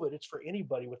COVID, it's for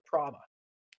anybody with trauma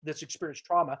that's experienced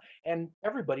trauma, and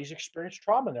everybody's experienced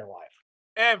trauma in their life.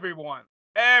 Everyone.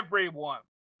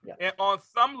 Yeah. And on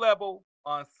some level,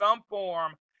 on some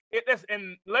form,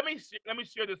 and let me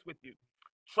share this with you.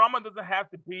 Trauma doesn't have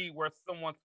to be where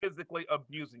someone's physically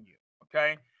abusing you.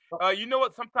 Okay. You know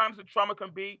what? Sometimes the trauma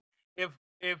can be if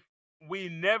we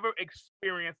never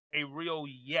experience a real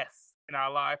yes in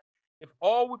our life. If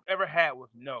all we've ever had was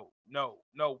no,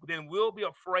 then we'll be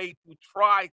afraid to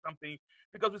try something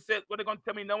because we said, well, they're going to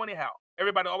tell me no anyhow.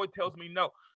 Everybody always tells me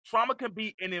no. Trauma can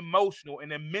be an emotional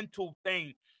and a mental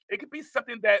thing. It could be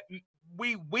something that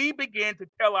we begin to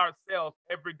tell ourselves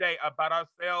every day about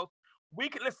ourselves. We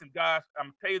can, listen, guys, I'm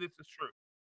going to tell you this is true.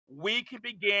 We can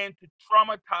begin to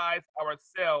traumatize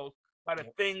ourselves by the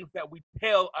things that we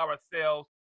tell ourselves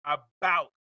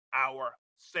about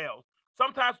ourselves.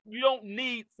 Sometimes you don't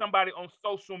need somebody on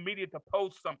social media to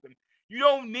post something. You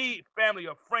don't need family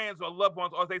or friends or loved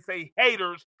ones, or as they say,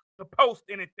 haters, to post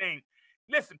anything.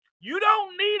 Listen, you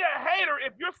don't need a hater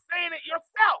if you're saying it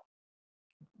yourself.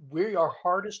 We are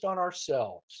hardest on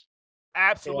ourselves.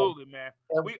 Absolutely, man.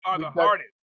 We are the hardest.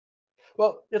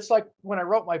 Well, it's like when I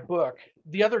wrote my book,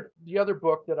 the other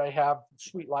book that I have,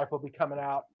 Sweet Life, will be coming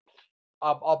out.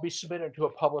 I'll be submitting to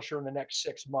a publisher in the next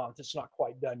 6 months. It's not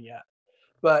quite done yet.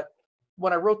 But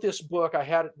when I wrote this book,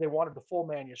 they wanted the full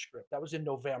manuscript. That was in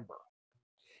November.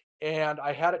 And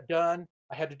I had it done.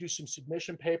 I had to do some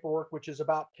submission paperwork, which is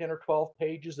about 10 or 12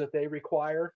 pages that they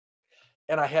require.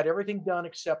 And I had everything done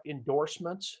except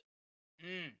endorsements.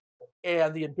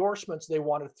 And the endorsements, they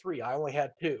wanted 3. I only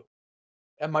had 2.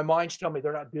 And my mind's telling me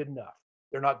they're not good enough.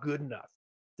 They're not good enough.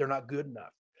 They're not good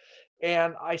enough.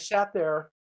 And I sat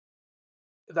there.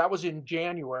 That was in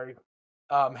January,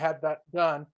 had that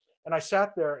done. And I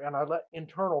sat there and I let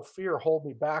internal fear hold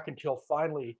me back until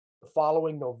finally the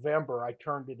following November, I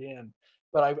turned it in.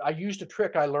 But I used a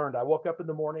trick I learned. I woke up in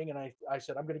the morning and I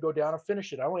said, I'm going to go down and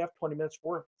finish it. I only have 20 minutes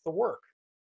worth of work.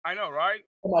 I know, right?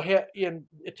 In my head,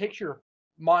 it takes your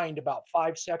mind about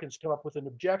 5 seconds to come up with an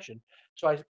objection. So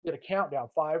I did a countdown,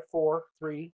 5, 4,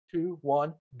 3, 2,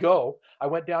 1, go. I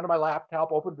went down to my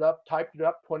laptop, opened it up, typed it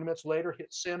up. 20 minutes later,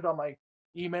 hit send on my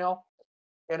email,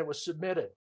 and it was submitted.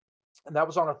 And that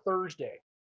was on a Thursday.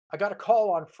 I got a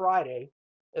call on Friday,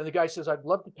 and the guy says, I'd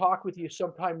love to talk with you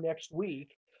sometime next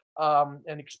week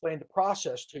and explain the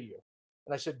process to you.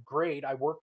 And I said, great. I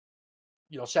work,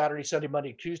 Saturday, Sunday,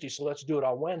 Monday, Tuesday, so let's do it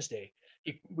on Wednesday.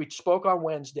 We spoke on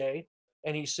Wednesday,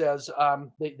 and he says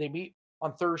they meet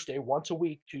on Thursday once a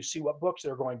week to see what books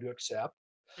they're going to accept.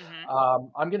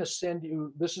 I'm going to send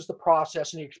you, this is the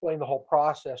process. And he explained the whole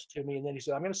process to me. And then he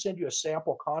said, I'm going to send you a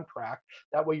sample contract.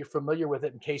 That way you're familiar with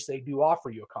it in case they do offer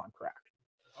you a contract.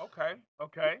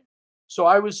 Okay. So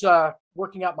I was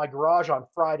working out my garage on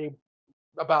Friday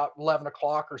about 11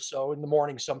 o'clock or so in the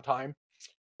morning sometime.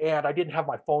 And I didn't have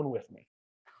my phone with me.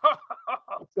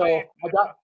 So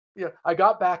I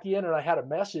got back in and I had a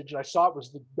message and I saw it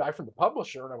was the guy from the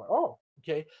publisher. And I went, oh,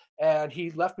 okay. And he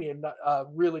left me a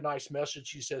really nice message.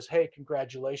 He says, hey,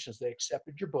 congratulations. They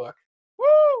accepted your book.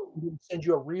 Woo! We didn't send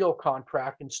you a real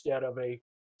contract instead of a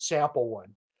sample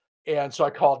one. And so I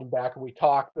called him back and we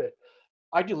talked, but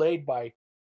I delayed by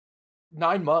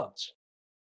 9 months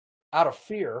out of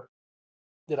fear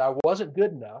that I wasn't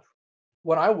good enough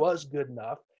when I was good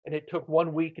enough. And it took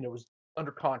 1 week and it was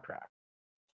under contract.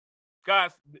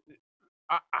 Guys,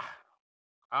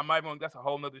 I might want, that's a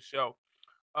whole nother show.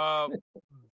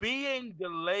 Being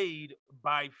delayed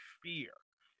by fear.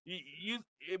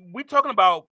 We're talking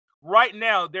about right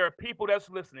now, there are people that's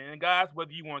listening. And guys,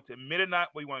 whether you want to admit it or not,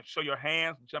 whether you want to show your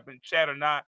hands, jump in chat or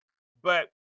not, but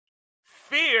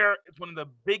fear is one of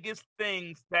the biggest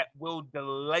things that will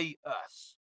delay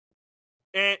us.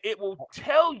 And it will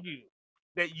tell you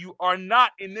that you are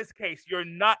not, in this case, you're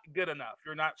not good enough.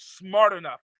 You're not smart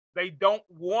enough. They don't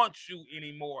want you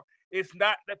anymore. It's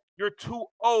not that you're too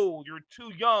old, you're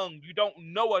too young, you don't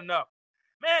know enough.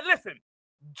 Man, listen,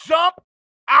 jump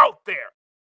out there.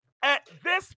 At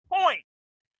this point,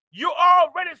 you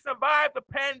already survived the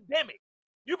pandemic.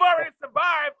 You've already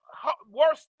survived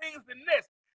worse things than this.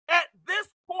 At this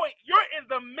point, you're in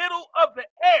the middle of the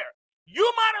air.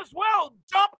 You might as well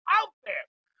jump out there.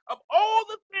 Of all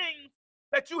the things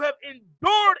that you have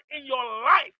endured in your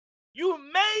life, you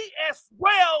may as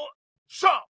well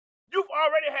jump. You've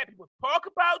already had people talk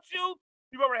about you.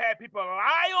 You've already had people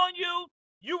lie on you.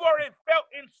 you've already felt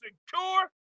insecure,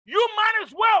 you might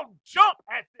as well jump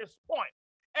at this point.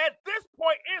 At this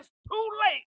point, it's too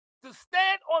late to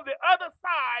stand on the other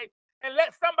side and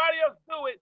let somebody else do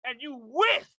it, and you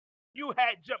wish you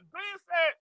had jumped. Glenn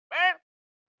said, man,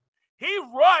 he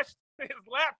rushed to his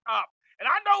laptop. And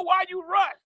I know why you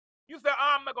rushed. You said,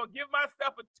 I'm not going to give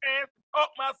myself a chance to talk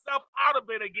myself out of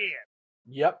it again.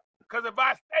 Yep. Because if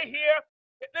I stay here,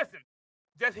 listen,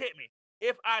 just hit me.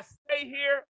 If I stay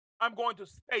here, I'm going to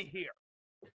stay here.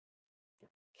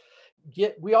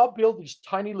 We all build these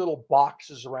tiny little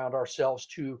boxes around ourselves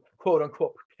to quote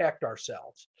unquote protect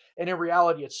ourselves. And in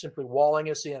reality, it's simply walling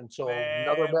us in. So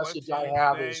another message I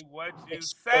have is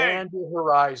expand your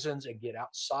horizons and get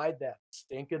outside that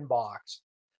stinking box.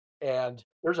 And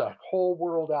there's a whole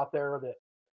world out there that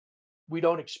we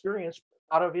don't experience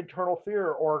out of internal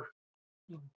fear or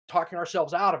talking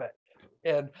ourselves out of it.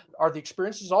 And are the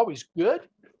experiences always good?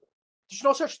 There's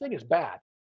no such thing as bad.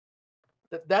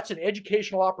 That's an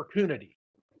educational opportunity.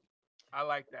 I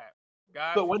like that.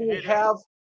 Guys, but when we have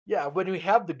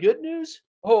the good news,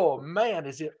 oh man,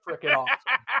 is it freaking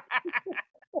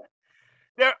awesome.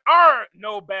 There are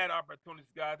no bad opportunities,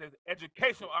 guys. There's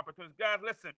educational opportunities. Guys,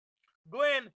 listen,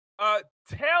 Glenn,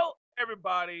 tell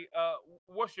everybody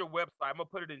what's your website. I'm gonna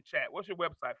put it in chat. What's your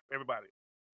website for everybody?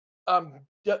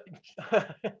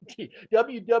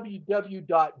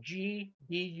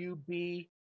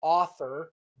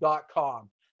 www.gdubauthor.com.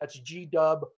 That's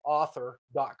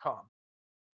gdubauthor.com.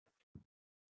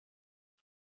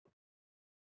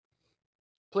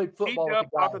 Played football with the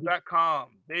guy. gdubauthor.com.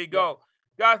 There you go.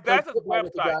 Guys, that's his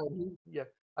website.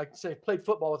 I can say played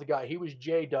football with a guy. He was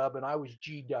J-Dub and I was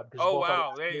G-Dub. Oh,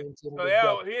 wow. We're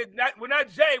not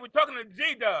J. We're talking to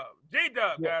G-Dub.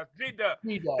 G-Dub, guys. G-Dub.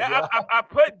 I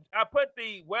put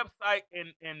the website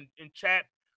in chat.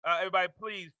 Everybody,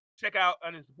 please check out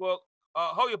on his book.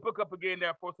 Hold your book up again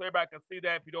there so everybody can see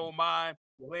that if you don't mind.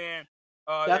 Glenn.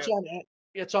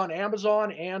 It's on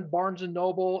Amazon and Barnes &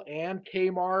 Noble and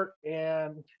Kmart.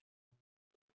 And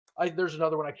there's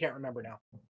another one I can't remember now.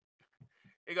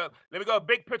 There you go. Let me go.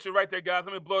 Big picture right there, guys.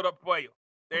 Let me blow it up for you.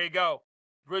 There you go.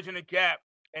 Bridging the gap.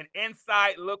 An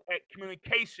inside look at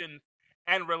communications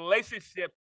and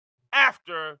relationships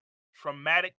after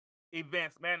traumatic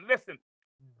events. Man, listen,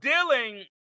 dealing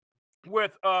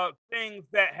with things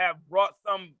that have brought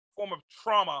some form of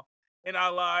trauma in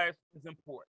our lives is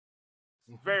important.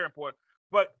 It's very important.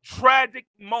 But tragic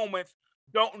moments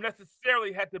don't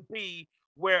necessarily have to be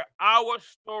where our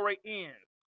story ends.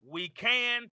 We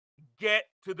can get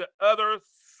to the other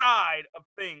side of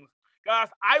things. Guys,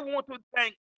 I want to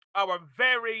thank our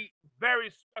very, very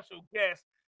special guest,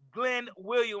 Glenn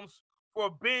Williams,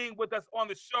 for being with us on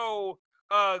the show.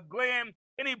 Glenn,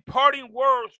 any parting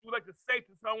words you'd like to say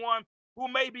to someone who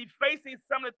may be facing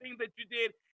some of the things that you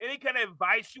did? Any kind of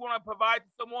advice you want to provide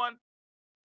to someone?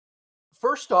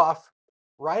 First off,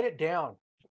 write it down.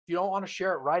 If you don't want to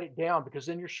share it, write it down, because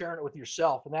then you're sharing it with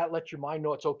yourself, and that lets your mind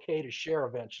know it's okay to share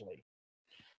eventually.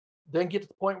 Then get to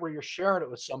the point where you're sharing it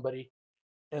with somebody.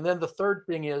 And then the third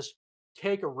thing is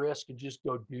take a risk and just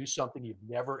go do something you've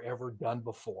never, ever done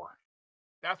before.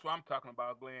 That's what I'm talking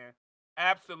about, Glenn.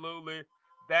 Absolutely.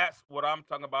 That's what I'm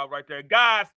talking about right there.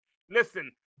 Guys,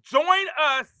 listen, join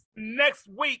us next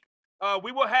week.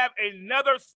 We will have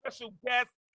another special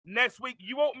guest next week.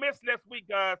 You won't miss next week,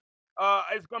 guys.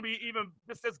 It's going to be even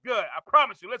just as good. I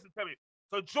promise you. Listen to me.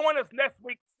 So join us next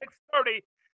week, 6:30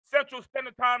 Central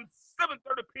Standard Time,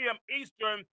 7:30 p.m.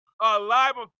 Eastern,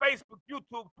 live on Facebook,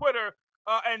 YouTube, Twitter,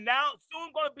 and now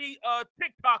soon going to be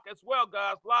TikTok as well,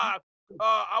 guys, live.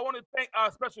 I want to thank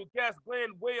our special guest,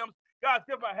 Glenn Williams. Guys,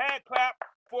 give him a hand clap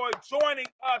for joining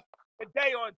us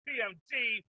today on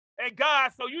TMG. And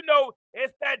guys, so you know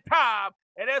it's that time,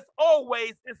 and as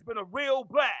always, it's been a real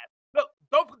blast. Look,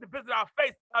 don't forget to visit our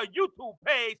YouTube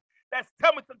page. That's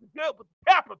Tell Me Something Good with the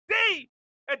capital D.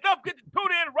 And don't forget to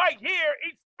tune in right here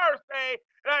each Thursday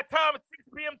at our time at 6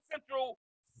 p.m. Central,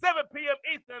 7 p.m.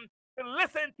 Eastern to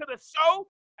listen to the show.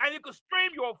 And you can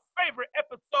stream your favorite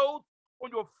episodes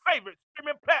on your favorite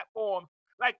streaming platforms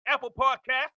like Apple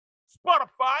Podcasts,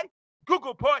 Spotify,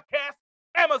 Google Podcasts,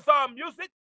 Amazon Music,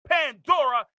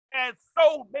 Pandora, and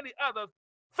so many others.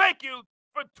 Thank you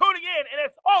for tuning in. And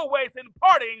as always, in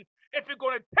parting, if you're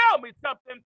going to tell me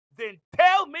something, then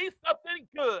tell me something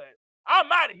good.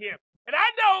 I'm out of here. And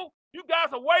I know you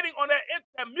guys are waiting on that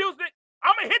music.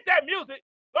 I'm going to hit that music.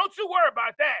 Don't you worry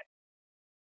about that.